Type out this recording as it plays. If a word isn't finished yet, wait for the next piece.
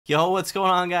Yo, what's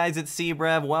going on, guys? It's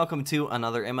Brev. Welcome to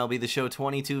another MLB The Show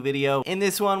 22 video. In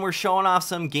this one, we're showing off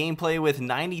some gameplay with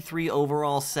 93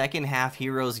 overall second half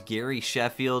heroes Gary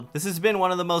Sheffield. This has been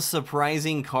one of the most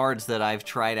surprising cards that I've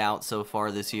tried out so far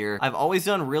this year. I've always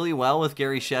done really well with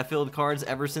Gary Sheffield cards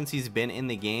ever since he's been in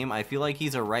the game. I feel like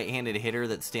he's a right-handed hitter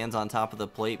that stands on top of the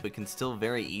plate but can still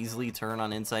very easily turn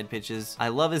on inside pitches. I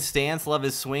love his stance, love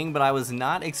his swing, but I was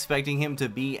not expecting him to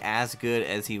be as good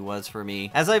as he was for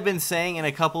me. As I've been saying in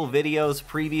a couple videos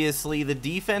previously, the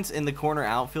defense in the corner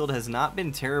outfield has not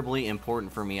been terribly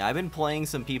important for me. I've been playing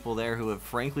some people there who have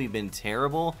frankly been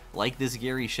terrible, like this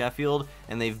Gary Sheffield,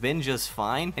 and they've been just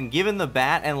fine. And given the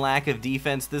bat and lack of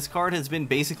defense, this card has been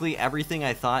basically everything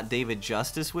I thought David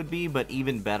Justice would be, but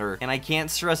even better. And I can't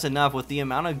stress enough, with the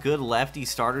amount of good lefty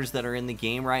starters that are in the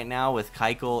game right now, with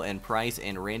Keuchel and Price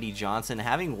and Randy Johnson,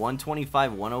 having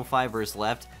 125, 105 versus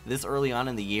left this early on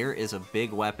in the year is a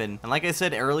big weapon. And like I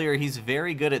said earlier, he's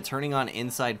very good at turning on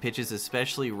inside pitches,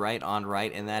 especially right on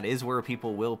right, and that is where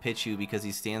people will pitch you because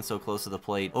he stands so close to the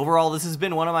plate. Overall, this has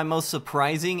been one of my most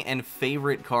surprising and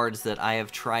favorite cards that I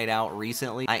have tried out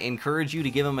recently. I encourage you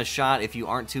to give him a shot if you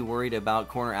aren't too worried about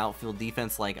corner outfield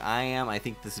defense like I am. I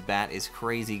think this bat is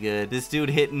crazy good. This dude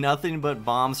hit nothing but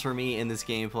bombs for me in this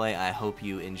gameplay. I hope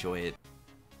you enjoy it.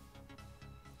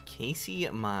 Casey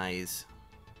Mize.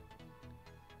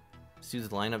 This dude's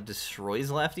lineup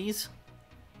destroys lefties.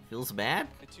 Feels bad.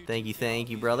 Thank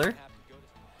you, brother.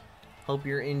 Hope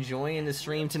you're enjoying the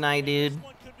stream tonight, dude.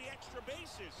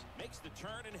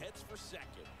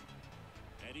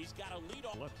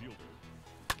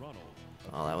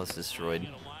 Oh, that was destroyed.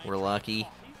 We're lucky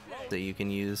that you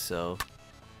can use, so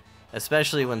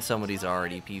especially when somebody's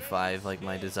already P5, like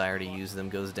my desire to use them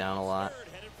goes down a lot.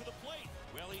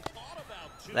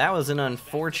 That was an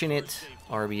unfortunate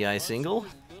RBI single.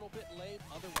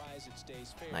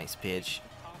 Nice pitch.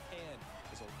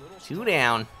 2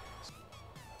 down.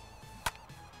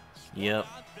 Yep.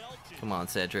 Come on,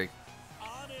 Cedric.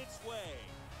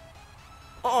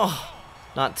 Oh,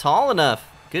 not tall enough.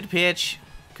 Good pitch.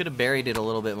 Could have buried it a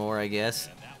little bit more, I guess.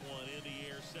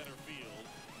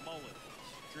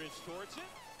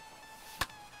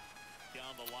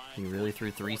 He really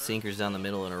threw 3 sinkers down the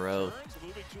middle in a row.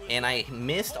 And I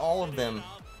missed all of them.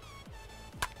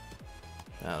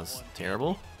 That was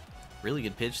terrible. Really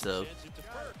good pitch, though.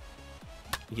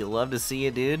 You love to see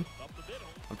it, dude.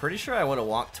 I'm pretty sure I would have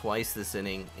walked twice this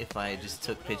inning if I just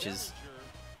took pitches.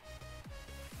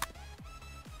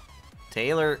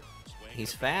 Taylor,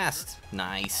 he's fast.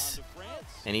 Nice.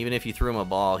 And even if you threw him a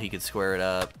ball, he could square it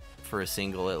up for a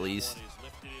single at least.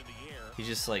 He's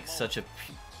just like such a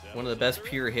one of the best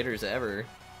pure hitters ever.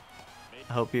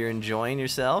 I hope you're enjoying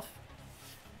yourself.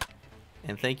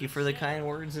 And thank you for the kind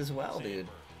words as well, dude.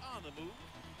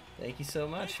 Thank you so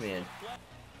much, man.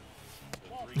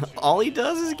 All he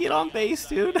does is get on base,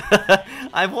 dude.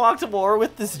 I've walked more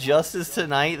with this Justice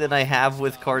tonight than I have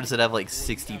with cards that have like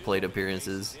 60 plate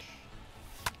appearances.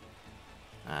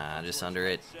 Just under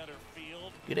it.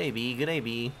 Good AB, good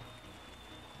AB.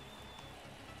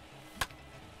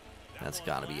 That's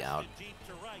gotta be out.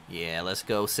 Yeah, let's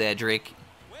go, Cedric.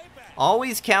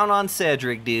 Always count on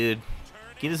Cedric, dude.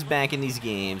 Get us back in these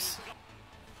games.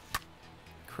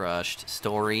 Crushed.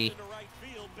 Story.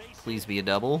 Please be a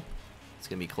double. It's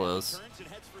gonna be close.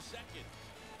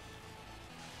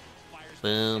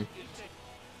 Boom.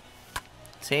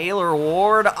 Taylor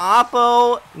Ward,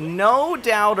 Oppo, no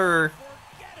doubter.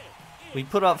 We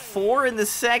put up 4 in the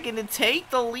second to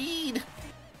take the lead.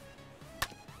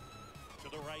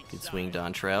 Good swing,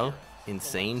 Dontrell.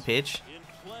 Insane pitch.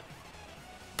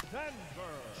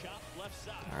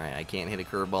 Alright, I can't hit a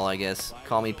curveball, I guess.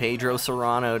 Call me Pedro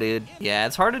Serrano, dude. Yeah,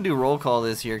 it's hard to do roll call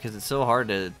this year because it's so hard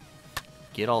to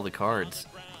get all the cards.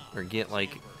 Or get,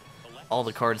 like, all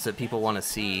the cards that people want to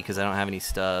see because I don't have any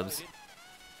stubs.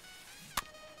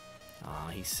 Aw,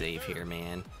 he's safe here,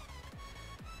 man.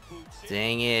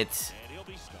 Dang it.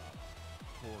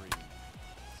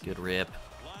 Good rip.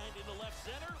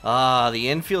 The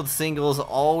infield singles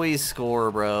always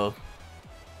score, bro.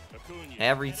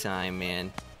 Every time,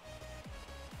 man.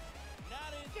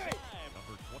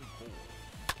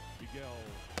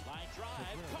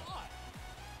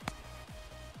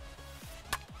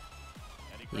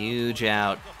 Huge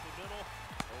out.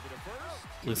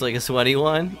 Looks like a sweaty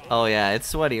one. Oh yeah, it's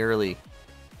sweaty early.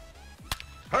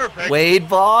 Perfect. Wade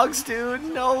Boggs, dude,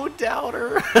 no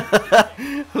doubter.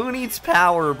 Who needs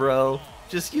power, bro?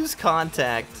 Just use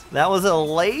contact. That was a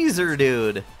laser,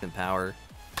 dude. And power.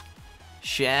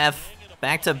 Chef,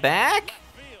 back to back.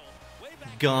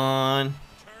 Gone.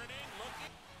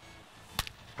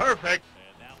 Perfect.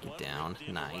 Get down.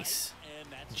 Nice.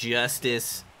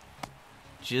 Justice.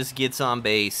 Just gets on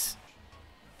base.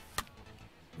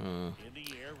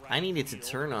 I needed to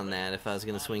turn on that if I was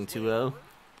going to swing 2-0.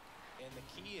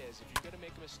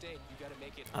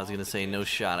 I was going to say no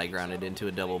shot. I grounded into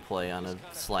a double play on a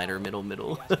slider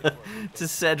middle to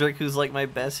Cedric, who's like my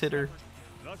best hitter.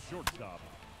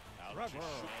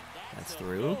 That's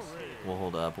through. We'll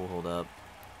hold up. We'll hold up.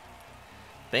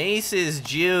 Base is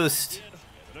juiced.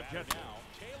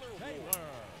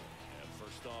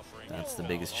 That's the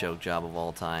biggest choke job of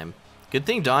all time. Good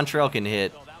thing Dontrell can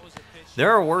hit.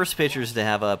 There are worse pitchers to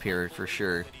have up here for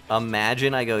sure.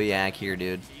 Imagine I go yak here,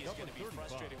 dude.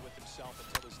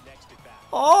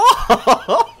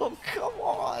 Oh, come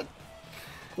on.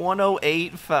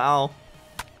 108 foul.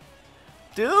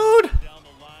 Dude.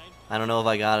 I don't know if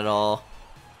I got it all.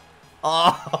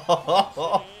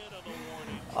 Oh.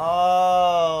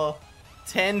 Oh.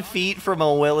 10 feet from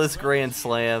a Willis grand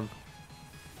slam.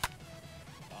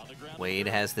 Wade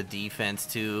has the defense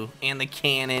too, and the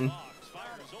cannon.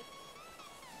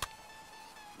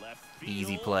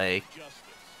 Easy play.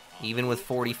 Even with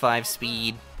 45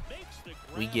 speed,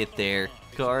 we get there.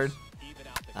 Card?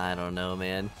 I don't know,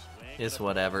 man. It's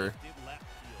whatever.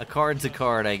 A card's a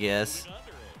card, I guess.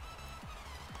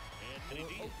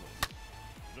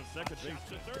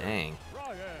 Dang.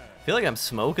 I feel like I'm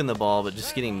smoking the ball, but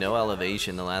just getting no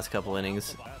elevation the last couple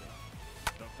innings.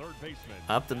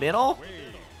 Up the middle.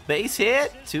 Base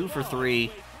hit. 2 for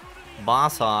 3.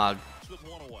 Boss hog.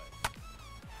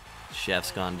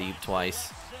 Chef's gone deep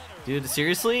twice. Dude,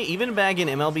 seriously? Even back in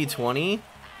MLB 20,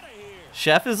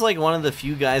 Chef is like one of the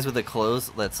few guys with a close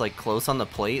that's like close on the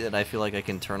plate that I feel like I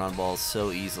can turn on balls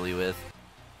so easily with.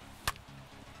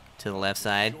 To the left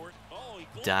side.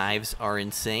 Dives are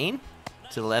insane.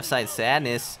 To the left side,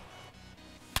 sadness.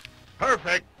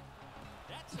 Perfect.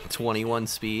 21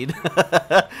 speed.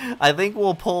 I think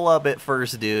we'll pull up at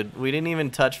first, dude. We didn't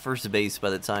even touch first base by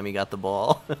the time he got the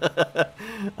ball.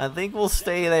 I think we'll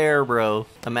stay there, bro.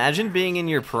 Imagine being in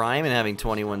your prime and having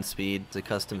 21 speed. It's a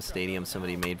custom stadium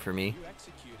somebody made for me.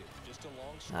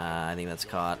 I think that's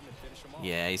caught.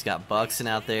 Yeah, he's got Buxton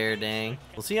out there, dang.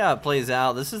 We'll see how it plays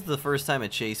out. This is the first time a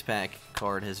chase pack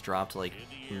card has dropped, like,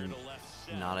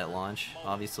 not at launch,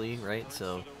 obviously, right?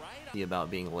 So, see about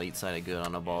being late side of good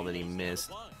on a ball that he missed.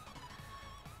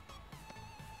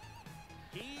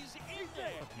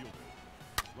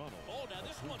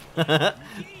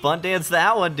 Bunt dance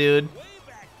that one, dude.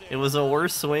 It was a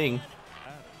worse swing.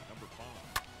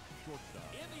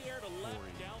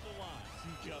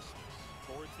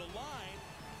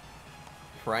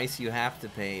 Price you have to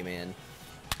pay, man.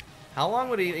 How long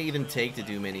would it even take to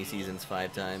do mini seasons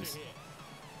 5 times?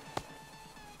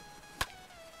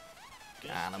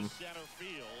 Got him.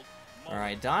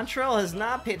 Alright, Dontrell has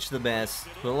not pitched the best,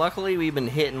 but luckily we've been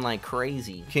hitting like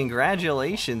crazy.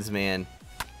 Congratulations, man.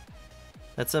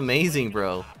 That's amazing,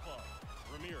 bro.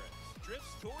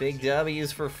 Big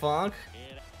W's for Funk.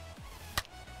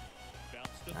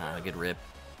 Ah, good rip.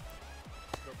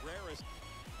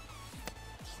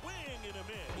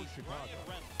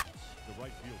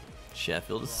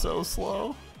 Sheffield is so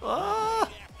slow. Ah!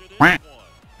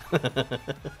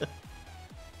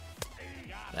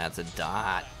 That's a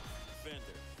dot.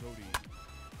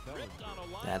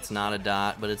 That's not a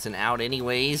dot, but it's an out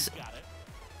anyways.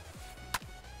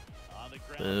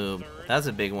 Boom. That's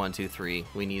a big 1-2-3.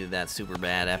 We needed that super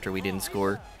bad after we didn't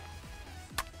score.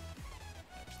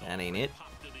 That ain't it.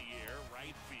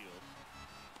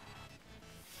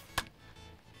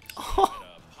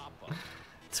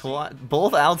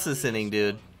 Both outs this inning,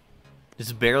 dude.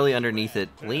 Just barely underneath it.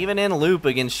 Leaving in loop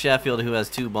against Sheffield, who has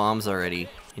 2 bombs already.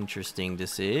 Interesting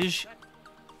decision.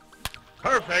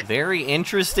 Perfect. Very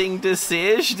interesting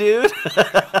decision, dude.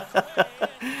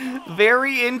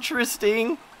 Very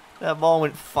interesting. That ball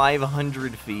went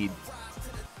 500 feet.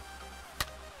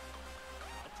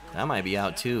 That might be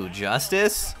out too.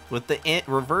 Justice with the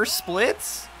reverse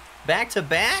splits. Back to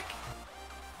back.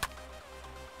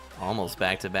 Almost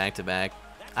back to back to back.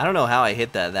 I don't know how I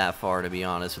hit that far, to be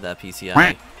honest, with that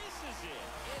PCI.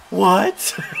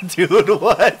 What? Dude,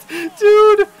 what?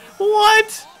 Dude,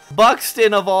 what?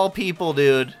 Buxton of all people,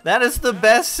 dude. That is the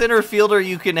best center fielder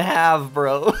you can have,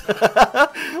 bro.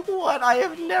 What? I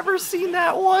have never seen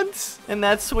that once. And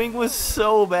that swing was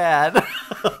so bad.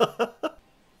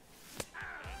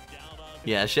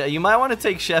 Yeah, you might want to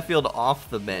take Sheffield off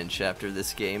the bench after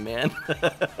this game, man.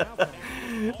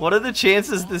 What are the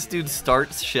chances this dude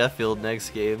starts Sheffield next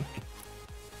game?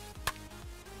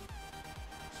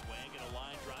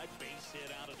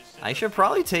 I should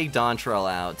probably take Dontrell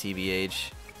out,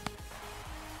 TBH.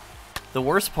 The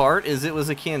worst part is it was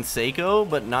a Canseco,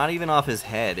 but not even off his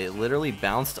head. It literally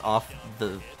bounced off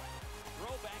the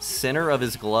center of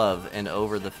his glove and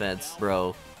over the fence,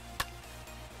 bro.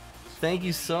 Thank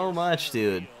you so much,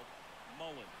 dude.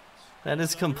 That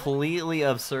is completely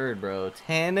absurd, bro.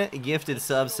 10 gifted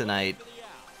subs tonight.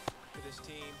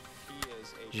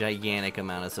 Gigantic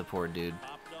amount of support, dude.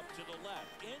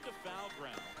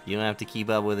 You don't have to keep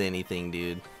up with anything,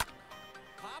 dude.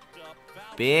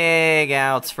 Big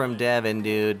outs from Devin,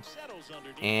 dude.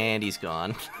 And he's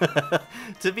gone.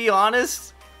 To be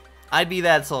honest, I'd be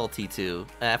that salty too.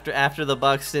 After the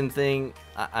Buxton thing,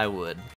 I would.